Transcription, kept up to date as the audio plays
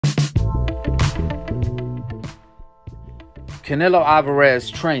Canelo Alvarez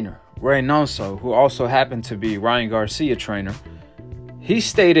trainer, Reynoso, who also happened to be Ryan Garcia trainer, he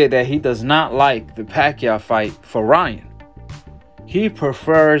stated that he does not like the Pacquiao fight for Ryan. He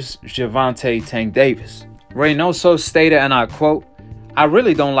prefers Gervonta Tank Davis. Reynoso stated, and I quote, "I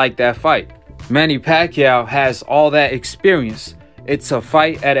really don't like that fight. Manny Pacquiao has all that experience. It's a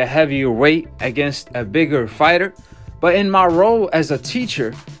fight at a heavier weight against a bigger fighter. But in my role as a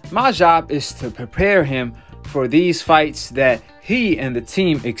teacher, my job is to prepare him for these fights that he and the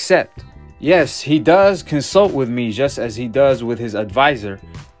team accept. Yes, he does consult with me just as he does with his advisor,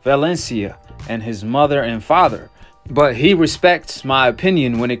 Valencia, and his mother and father. But he respects my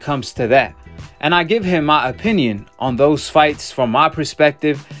opinion when it comes to that. And I give him my opinion on those fights from my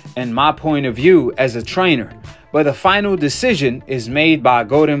perspective and my point of view as a trainer. But the final decision is made by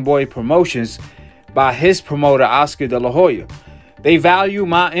Golden Boy Promotions, by his promoter, Oscar De La Hoya. They value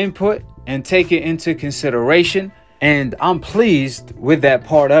my input and take it into consideration, and I'm pleased with that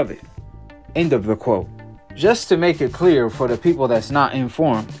part of it." End of the quote. Just to make it clear for the people that's not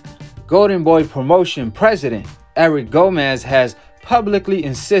informed, Golden Boy Promotion President Eric Gomez has publicly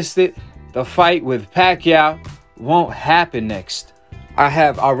insisted the fight with Pacquiao won't happen next. I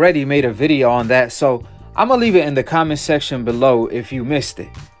have already made a video on that, so I'm gonna leave it in the comment section below if you missed it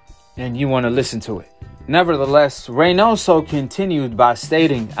and you want to listen to it. Nevertheless, Reynoso continued by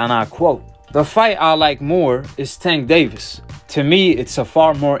stating, and I quote, "The fight I like more is Tank Davis. To me, it's a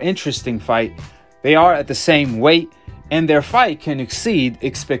far more interesting fight. They are at the same weight, and their fight can exceed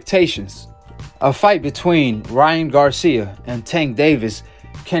expectations. A fight between Ryan Garcia and Tank Davis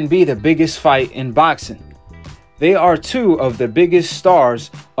can be the biggest fight in boxing. They are two of the biggest stars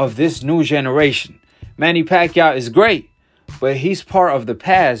of this new generation. Manny Pacquiao is great, but he's part of the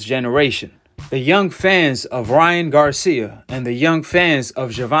past generation. The young fans of Ryan Garcia and the young fans of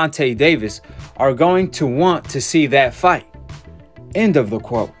Gervonta Davis are going to want to see that fight." End of the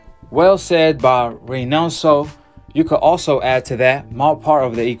quote. Well said by Reynoso. You could also add to that my part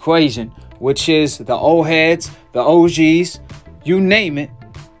of the equation, which is the old heads, the OGs, you name it.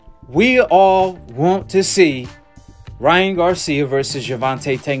 We all want to see Ryan Garcia versus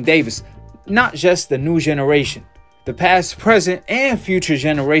Gervonta Tank Davis, not just the new generation. The past, present, and future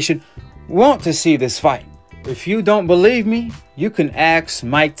generation want to see this fight. If you don't believe me, you can ask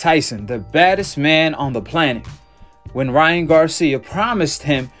Mike Tyson, the baddest man on the planet. When Ryan Garcia promised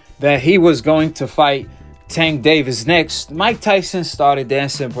him that he was going to fight Tank Davis next, Mike Tyson started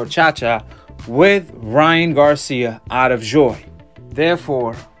dancing cha-cha with Ryan Garcia out of joy.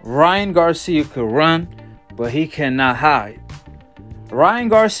 Therefore, Ryan Garcia could run, but he cannot hide. Ryan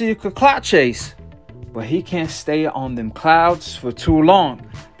Garcia could clout chase, but he can't stay on them clouds for too long,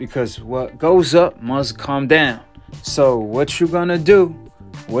 because what goes up must come down. So what you gonna do?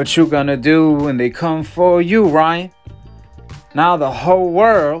 What you gonna do when they come for you, Ryan? Now the whole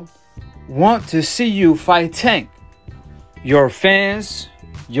world want to see you fight Tank. Your fans,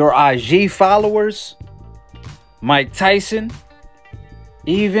 your IG followers, Mike Tyson,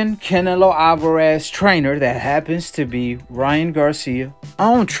 even Canelo Alvarez trainer that happens to be Ryan Garcia's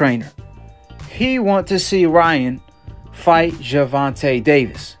own trainer. He want to see Ryan fight Gervonta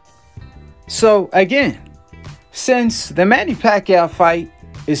Davis. So again, since the Manny Pacquiao fight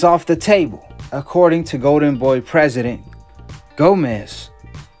is off the table, according to Golden Boy President Gomez,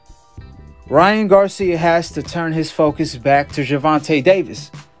 Ryan Garcia has to turn his focus back to Gervonta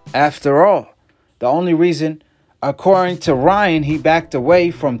Davis. After all, the only reason, according to Ryan, he backed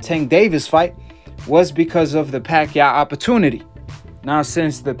away from Tank Davis fight was because of the Pacquiao opportunity. Now,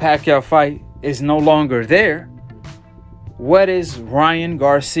 since the Pacquiao fight is no longer there, what is Ryan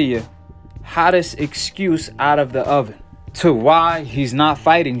Garcia's hottest excuse out of the oven to why he's not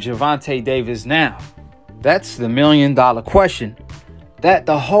fighting Gervonta Davis now? That's the million-dollar question that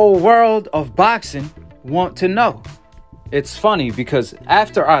the whole world of boxing want to know. It's funny because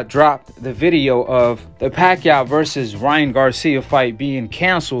after I dropped the video of the Pacquiao versus Ryan Garcia fight being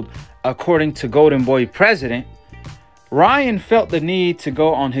canceled, according to Golden Boy President, Ryan felt the need to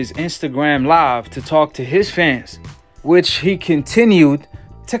go on his Instagram Live to talk to his fans, which he continued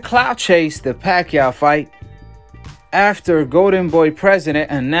to clout chase the Pacquiao fight after Golden Boy President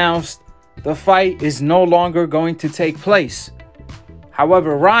announced the fight is no longer going to take place.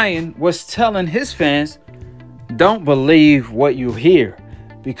 However, Ryan was telling his fans, don't believe what you hear,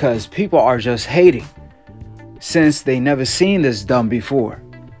 because people are just hating since they never seen this done before.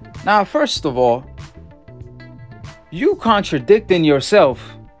 Now, first of all, you contradicting yourself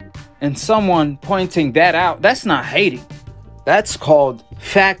and someone pointing that out, that's not hating. That's called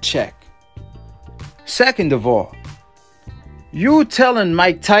fact check. Second of all, you telling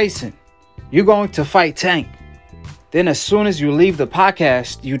Mike Tyson you're going to fight Tank. then as soon as you leave the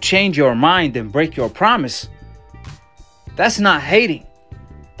podcast, you change your mind and break your promise. That's not hating.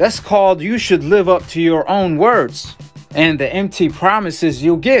 That's called you should live up to your own words and the empty promises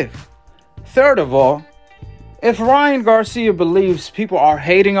you give. Third of all, if Ryan Garcia believes people are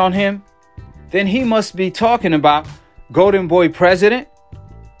hating on him, then he must be talking about Golden Boy President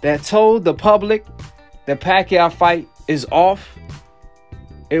that told the public the Pacquiao fight is off.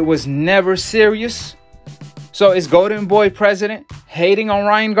 It was never serious. So is Golden Boy President hating on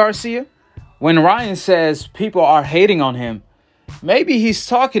Ryan Garcia? When Ryan says people are hating on him, maybe he's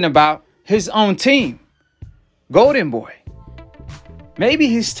talking about his own team, Golden Boy. Maybe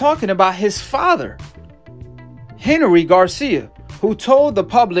he's talking about his father, Henry Garcia, who told the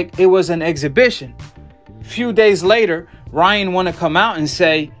public it was an exhibition. A few days later, Ryan want to come out and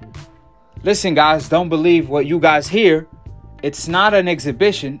say, listen guys, don't believe what you guys hear. It's not an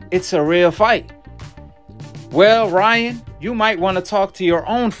exhibition, it's a real fight. Well, Ryan, you might want to talk to your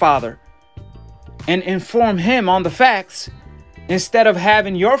own father and inform him on the facts instead of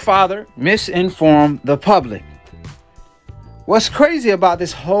having your father misinform the public. What's crazy about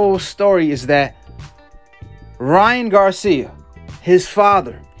this whole story is that Ryan Garcia, his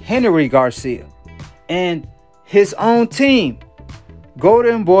father, Henry Garcia, and his own team,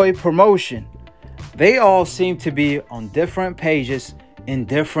 Golden Boy Promotion, they all seem to be on different pages in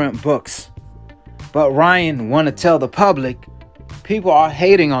different books. But Ryan want to tell the public people are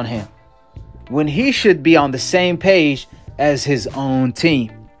hating on him when he should be on the same page as his own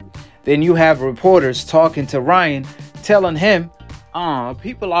team. Then you have reporters talking to Ryan, telling him,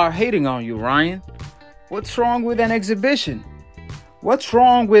 people are hating on you, Ryan. What's wrong with an exhibition? What's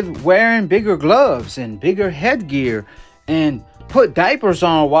wrong with wearing bigger gloves and bigger headgear and put diapers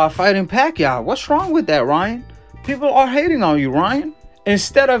on while fighting Pacquiao? What's wrong with that, Ryan? People are hating on you, Ryan.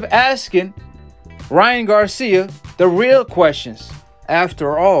 Instead of asking Ryan Garcia the real questions.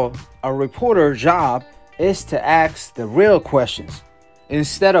 After all, a reporter's job is to ask the real questions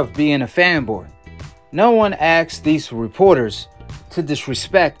instead of being a fanboy. No one asks these reporters to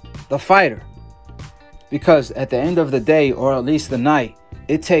disrespect the fighter, because at the end of the day, or at least the night,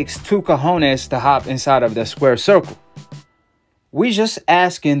 it takes two cojones to hop inside of the square circle. We just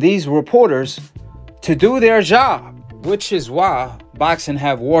asking these reporters to do their job, which is why boxing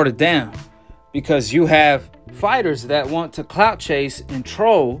have watered down, because you have fighters that want to clout chase and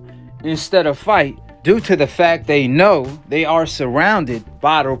troll instead of fight, due to the fact they know they are surrounded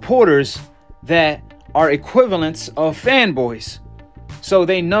by reporters that are equivalents of fanboys. So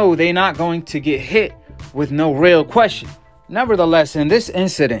they know they're not going to get hit with no real question. Nevertheless, in this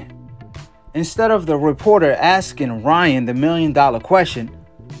incident, instead of the reporter asking Ryan the $1 million question,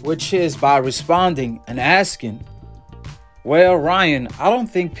 which is by responding and asking, well, Ryan, I don't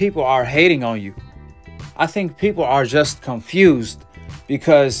think people are hating on you. I think people are just confused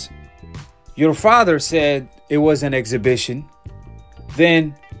because your father said it was an exhibition.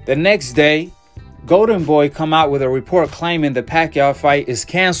 Then the next day, Golden Boy come out with a report claiming the Pacquiao fight is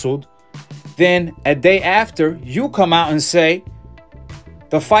canceled. Then a day after, you come out and say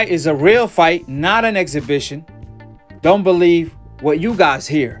the fight is a real fight, not an exhibition. Don't believe what you guys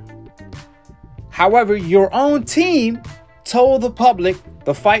hear. However, your own team told the public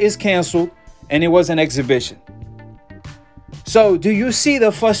the fight is canceled and it was an exhibition. So do you see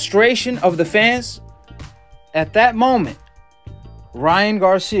the frustration of the fans? At that moment, Ryan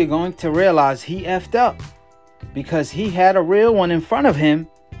Garcia going to realize he effed up because he had a real one in front of him,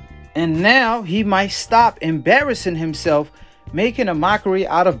 and now he might stop embarrassing himself, making a mockery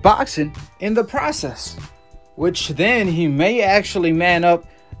out of boxing in the process, which then he may actually man up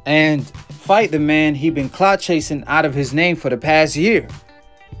and fight the man he been clout chasing out of his name for the past year.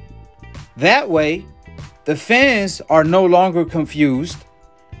 That way, the fans are no longer confused,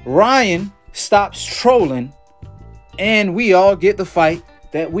 Ryan stops trolling, and we all get the fight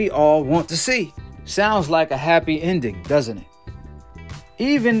that we all want to see. Sounds like a happy ending, doesn't it?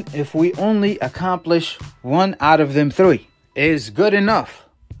 Even if we only accomplish one out of them three is good enough.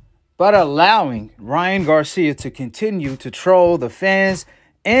 But allowing Ryan Garcia to continue to troll the fans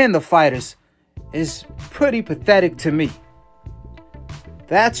and the fighters is pretty pathetic to me.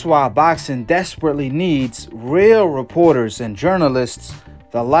 That's why boxing desperately needs real reporters and journalists,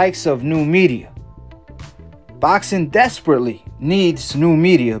 the likes of new media. Boxing desperately needs new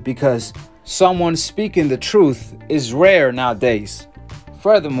media because someone speaking the truth is rare nowadays.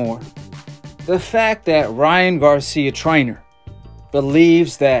 Furthermore, the fact that Ryan Garcia trainer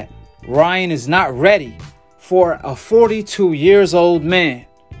believes that Ryan is not ready for a 42 years old man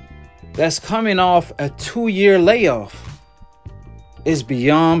that's coming off a 2-year layoff is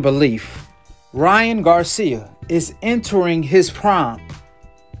beyond belief. Ryan Garcia is entering his prime.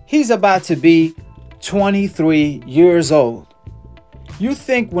 He's about to be 23 years old. You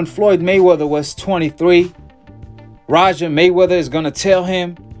think when Floyd Mayweather was 23, Roger Mayweather is going to tell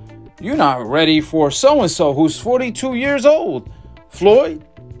him, "You're not ready for so-and-so who's 42 years old, Floyd"?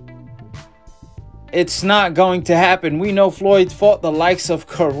 It's not going to happen. We know Floyd fought the likes of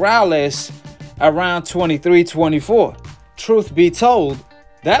Corrales around 23, 24. Truth be told,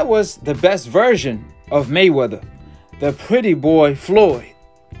 that was the best version of Mayweather, the pretty boy Floyd.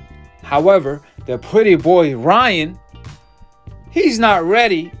 However, the pretty boy Ryan, he's not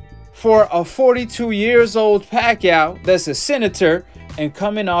ready for a 42 years old Pacquiao that's a senator and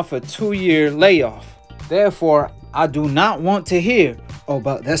coming off a 2-year layoff. Therefore, I do not want to hear, "Oh,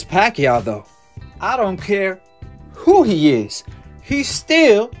 but that's Pacquiao though." I don't care who he is. He's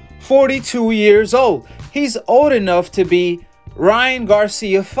still 42 years old. He's old enough to be Ryan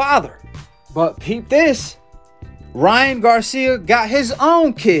Garcia's father. But peep this. Ryan Garcia got his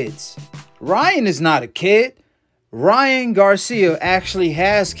own kids. Ryan is not a kid. Ryan Garcia actually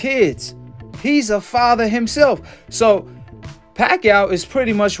has kids. He's a father himself. So Pacquiao is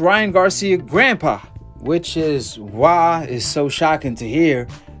pretty much Ryan Garcia's grandpa, which is why it's so shocking to hear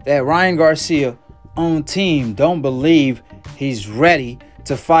that Ryan Garcia's own team don't believe he's ready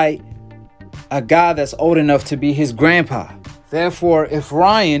to fight a guy that's old enough to be his grandpa. Therefore, if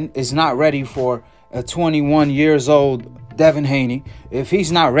Ryan is not ready for a 21 years old Devin Haney, if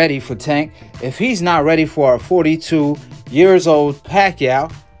he's not ready for Tank, if he's not ready for a 42 years old Pacquiao,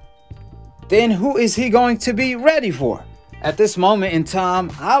 then who is he going to be ready for? At this moment in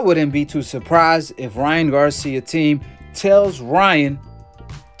time, I wouldn't be too surprised if Ryan Garcia's team tells Ryan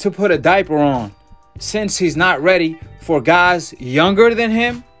to put a diaper on, since he's not ready for guys younger than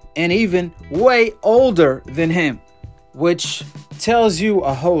him and even way older than him, which tells you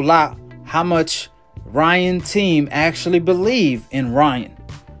a whole lot how much Ryan's team actually believe in Ryan.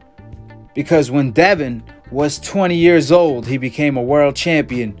 Because when Devin was 20 years old, he became a world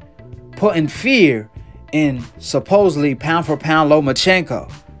champion, putting fear in supposedly pound-for-pound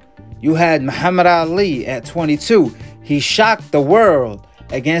Lomachenko. You had Muhammad Ali at 22. He shocked the world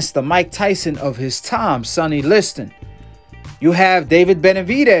against the Mike Tyson of his time, Sonny Liston. You have David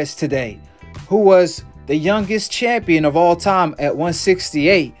Benavidez today, who was the youngest champion of all time at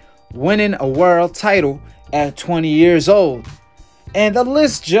 168, winning a world title at 20 years old. And the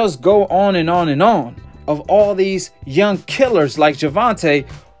list just go on and on and on of all these young killers like Gervonta,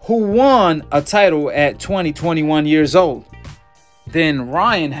 who won a title at 20, 21 years old. Then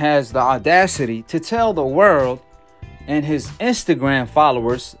Ryan has the audacity to tell the world and his Instagram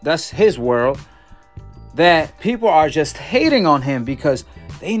followers, that's his world, that people are just hating on him because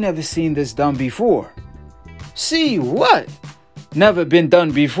they never seen this done before. See what? Never been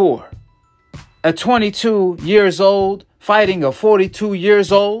done before. A 22 years old fighting a 42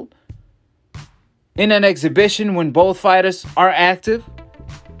 years old in an exhibition when both fighters are active,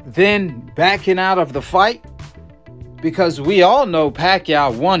 then backing out of the fight. Because we all know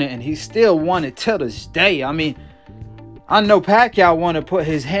Pacquiao won it, and he still won it till this day. I mean, I know Pacquiao want to put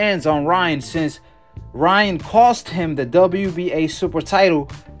his hands on Ryan since Ryan cost him the WBA super title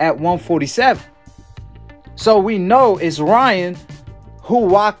at 147. So we know it's Ryan who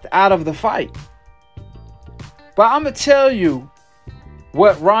walked out of the fight. But I'm going to tell you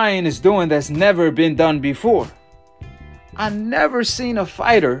what Ryan is doing that's never been done before. I never seen a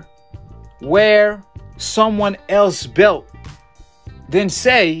fighter wear someone else's belt, then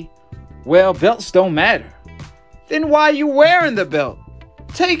say, "Well, belts don't matter." Then why are you wearing the belt?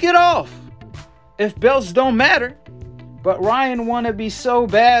 Take it off if belts don't matter. But Ryan want to be so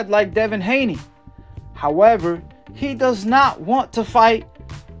bad like Devin Haney. However, he does not want to fight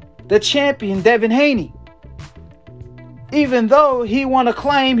the champion Devin Haney, even though he want to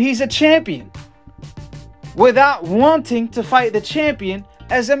claim he's a champion, without wanting to fight the champion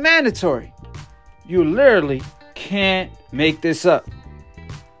as a mandatory. You literally can't make this up.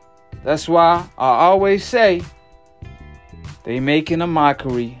 That's why I always say they making a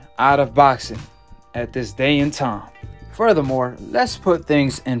mockery out of boxing at this day and time. Furthermore, let's put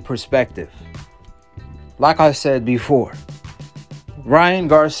things in perspective. Like I said before, Ryan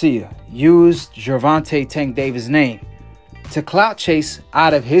Garcia used Gervonta Tank Davis' name to clout chase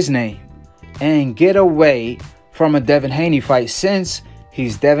out of his name and get away from a Devin Haney fight since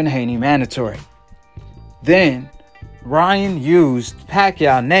he's Devin Haney mandatory. Then Ryan used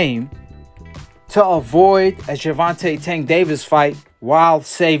Pacquiao's name to avoid a Gervonta Tank Davis fight while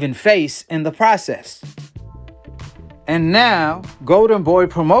saving face in the process. And now Golden Boy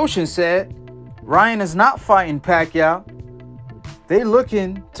Promotion said Ryan is not fighting Pacquiao. They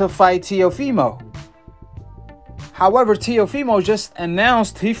looking to fight Teofimo. However, Teofimo just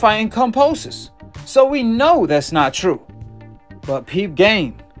announced he fighting Composis, so we know that's not true. But peep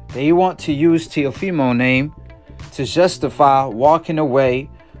game, they want to use Teofimo name to justify walking away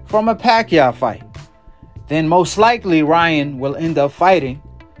from a Pacquiao fight. Then most likely Ryan will end up fighting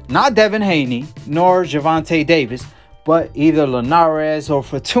not Devin Haney nor Gervonta Davis, but either Linares or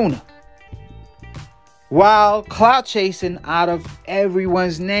Fortuna, while clout chasing out of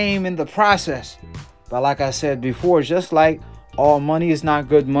everyone's name in the process. But like I said before, just like all money is not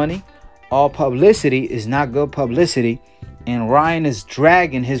good money, all publicity is not good publicity, and Ryan is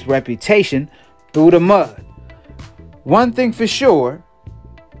dragging his reputation through the mud. One thing for sure,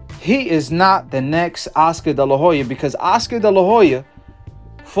 he is not the next Oscar De La Hoya, because Oscar De La Hoya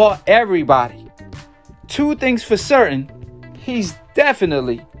fought everybody. Two things for certain, he's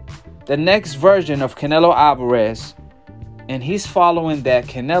definitely the next version of Canelo Alvarez, and he's following that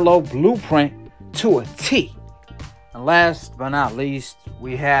Canelo blueprint to a T. And last but not least,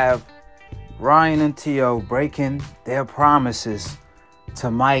 we have Ryan and Teo breaking their promises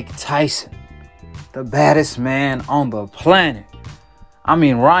to Mike Tyson, the baddest man on the planet. I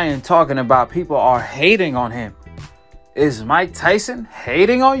mean, Ryan talking about people are hating on him. Is Mike Tyson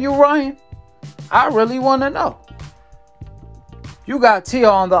hating on you, Ryan? I really want to know. You got Teo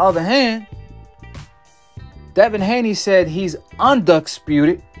on the other hand. Devin Haney said he's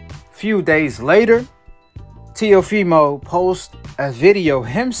undisputed. Few days later, Teofimo posts a video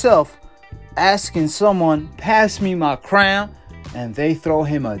himself asking someone, pass me my crown, and they throw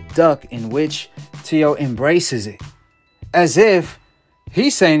him a duck, in which Teo embraces it. As if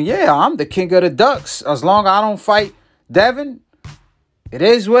he's saying, yeah, I'm the king of the ducks. As long as I don't fight Devin, it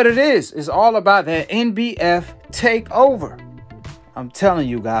is what it is. It's all about that NBF takeover. I'm telling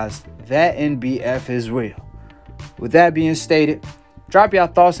you guys, that NBF is real. With that being stated, drop your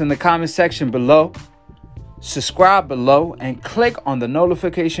thoughts in the comment section below. Subscribe below and click on the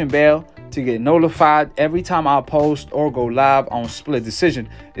notification bell to get notified every time I post or go live on Split Decision.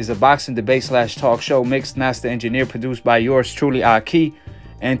 Is a boxing debate / talk show, mixed, master, engineer, produced by yours truly, Akhi.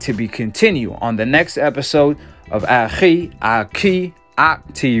 And to be continued on the next episode of Akhi,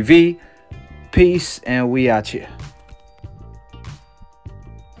 TV. Peace, and we out here.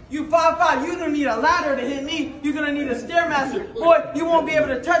 You 5'5", you don't need a ladder to hit me. You're gonna need a Stairmaster. Boy, you won't be able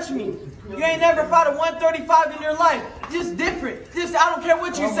to touch me. You ain't never fought a 135 in your life. Just different. Just, I don't care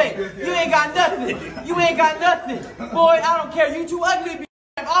what you say. You ain't got nothing. You ain't got nothing. Boy, I don't care. You too ugly to be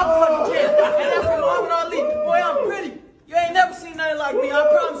I'm fucking kid. And that's from Muhammad Ali. Boy, I'm pretty. You ain't never seen nothing like me, I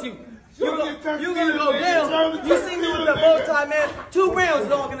promise you. You gonna go down. You see me with the bow tie, man. 2 rounds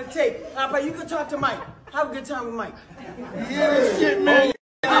is all gonna take. You can talk to Mike. Have a good time with Mike. Yeah, this shit, man.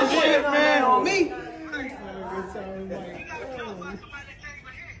 This shit, man, on me.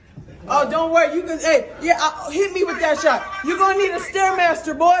 Oh, don't worry. You can, hey, yeah, hit me with that shot. You're gonna need a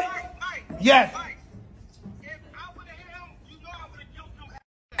Stairmaster, boy. Yes.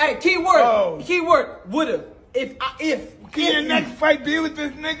 Hey, keyword, would've. If. Can your next fight be with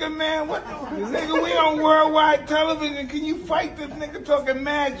this nigga, man? What the nigga, we on worldwide television. Can you fight this nigga talking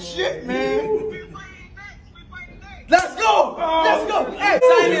mad shit, man? Let's go! Let's go! Hey,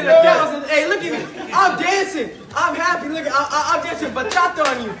 sign in 1,000. Hey, look at me. I'm dancing. I'm happy. Look at I'm dancing bachata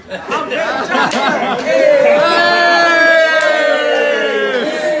on you. I'm dancing bachata. Hey!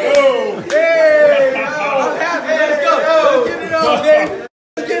 Hey! I'm happy. Let's go. Let's get it on, baby.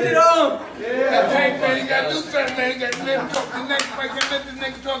 Let's get it on. Hey, man, you gotta do something, man. You gotta let him talk the next fight. You gotta let the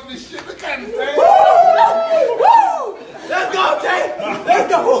nigga talk this shit. Look at him, man. Woo! Let's go, Jay. Let's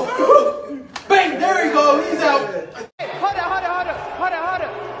go. Bang, there he goes. He's out. Hey, hold up.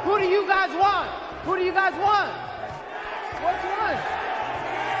 Who do you guys want? Which one?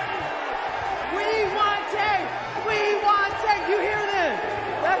 We want Tank. You hear them?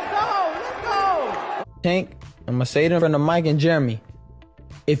 Let's go. Tank, I'm gonna say it in front of Mike and Jeremy.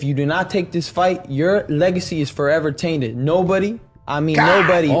 If you do not take this fight, your legacy is forever tainted. Nobody will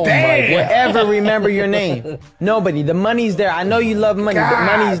ever remember your name. Nobody. The money's there. I know you love money, but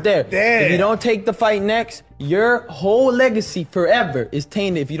money's there. Damn. If you don't take the fight next, your whole legacy forever is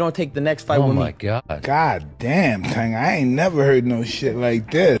tainted if you don't take the next fight with me. Oh my God. God damn, Tank. I ain't never heard no shit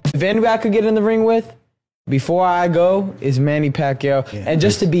like this. If anybody I could get in the ring with, before I go, is Manny Pacquiao. Yeah, and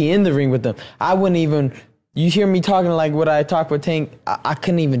just to be in the ring with them, I wouldn't even... You hear me talking like what I talk with Tank, I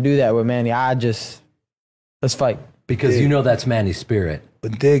couldn't even do that with Manny. Let's fight. Because you know that's Manny's spirit.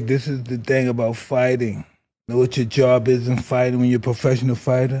 But Dick, this is the thing about fighting. Know what your job is in fighting when you're a professional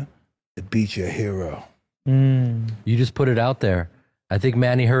fighter? To beat your hero. You just put it out there. I think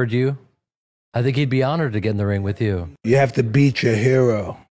Manny heard you. I think he'd be honored to get in the ring with you. You have to beat your hero.